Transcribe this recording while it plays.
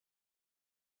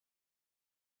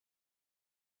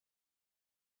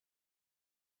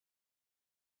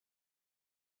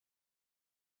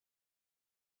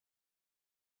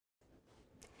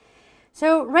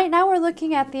So right now we're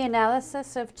looking at the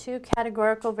analysis of two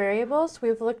categorical variables.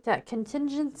 We've looked at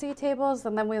contingency tables,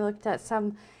 and then we looked at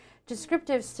some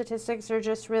descriptive statistics, or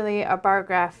just really a bar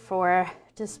graph for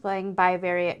displaying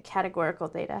bivariate categorical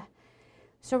data.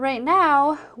 So right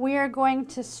now we are going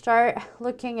to start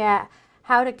looking at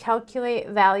how to calculate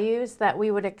values that we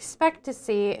would expect to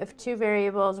see if two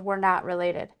variables were not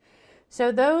related. So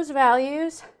those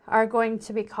values are going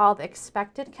to be called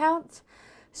expected counts.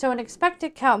 So an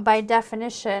expected count by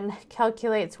definition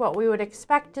calculates what we would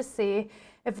expect to see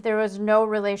if there was no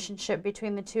relationship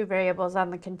between the two variables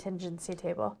on the contingency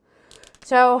table.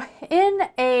 So in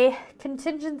a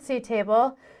contingency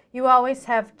table, you always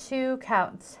have two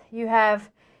counts. You have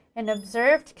an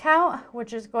observed count,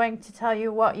 which is going to tell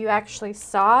you what you actually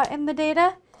saw in the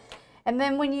data. And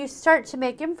then when you start to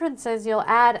make inferences, you'll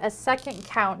add a second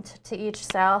count to each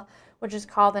cell, which is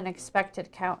called an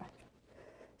expected count.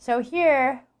 So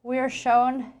here we are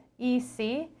shown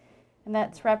EC, and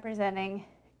that's representing,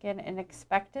 again, an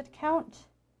expected count.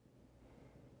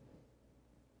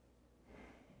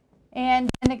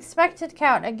 And an expected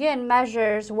count, again,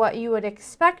 measures what you would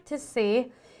expect to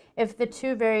see if the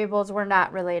two variables were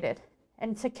not related.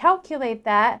 And to calculate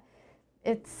that,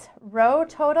 it's row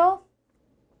total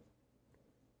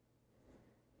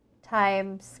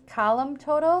times column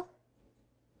total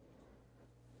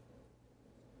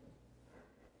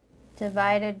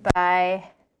divided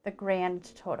by the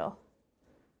grand total.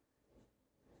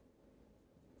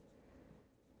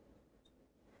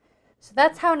 So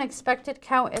that's how an expected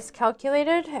count is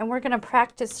calculated, and we're going to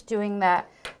practice doing that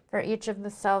for each of the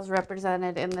cells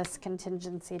represented in this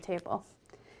contingency table.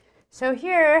 So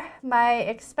here, my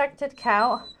expected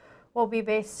count will be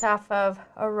based off of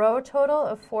a row total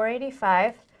of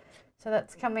 485. So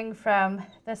that's coming from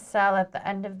this cell at the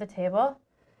end of the table,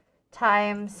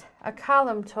 times a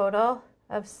column total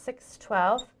of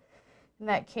 612, and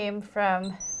that came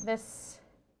from this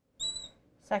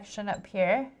section up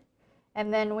here.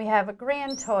 And then we have a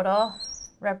grand total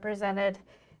represented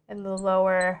in the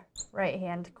lower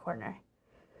right-hand corner.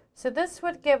 So this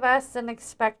would give us an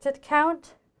expected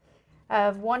count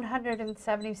of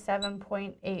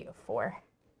 177.84.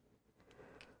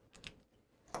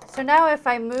 So now if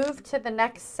I move to the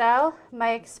next cell,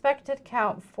 my expected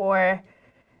count for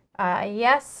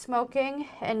yes smoking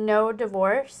and no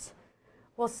divorce,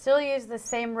 we'll still use the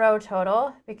same row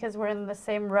total because we're in the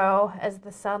same row as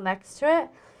the cell next to it.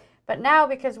 But now,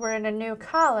 because we're in a new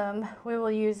column, we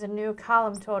will use a new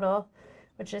column total,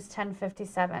 which is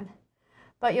 1057.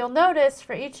 But you'll notice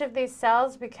for each of these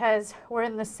cells, because we're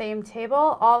in the same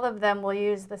table, all of them will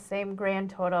use the same grand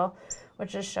total,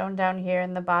 which is shown down here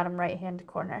in the bottom right-hand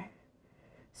corner.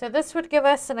 So this would give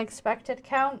us an expected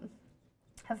count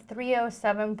of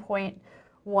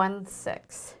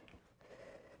 307.16.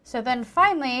 So then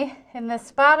finally, in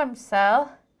this bottom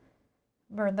cell,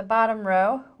 or the bottom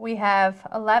row, we have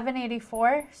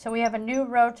 1184. So we have a new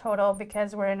row total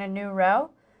because we're in a new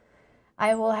row.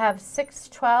 I will have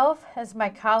 612 as my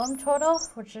column total,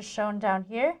 which is shown down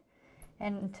here.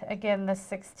 And again, the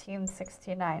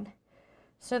 1669.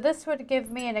 So this would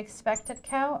give me an expected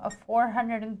count of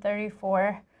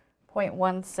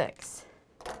 434.16.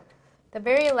 The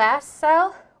very last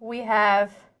cell, we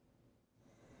have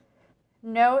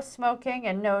no smoking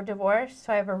and no divorce.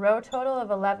 So I have a row total of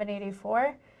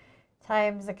 1184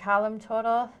 times a column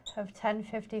total of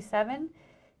 1057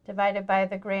 divided by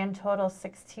the grand total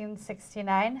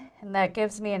 1669, and that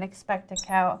gives me an expected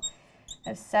count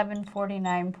of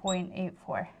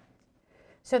 749.84.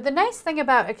 So the nice thing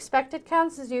about expected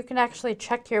counts is you can actually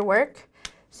check your work.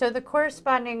 So the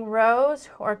corresponding rows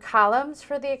or columns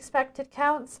for the expected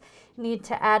counts need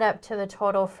to add up to the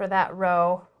total for that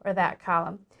row or that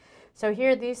column. So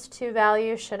here, these two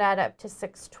values should add up to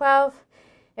 612.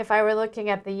 If I were looking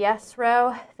at the yes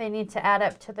row, they need to add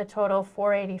up to the total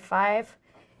 485.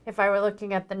 If I were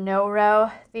looking at the no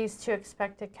row, these two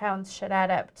expected counts should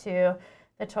add up to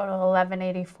the total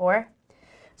 1184.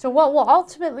 So what we'll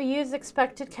ultimately use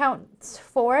expected counts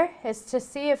for is to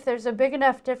see if there's a big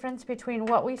enough difference between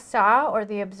what we saw, or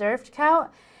the observed count,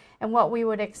 and what we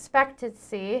would expect to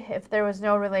see if there was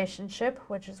no relationship,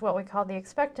 which is what we call the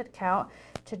expected count,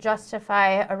 to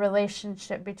justify a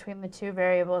relationship between the two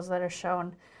variables that are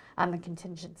shown on the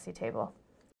contingency table.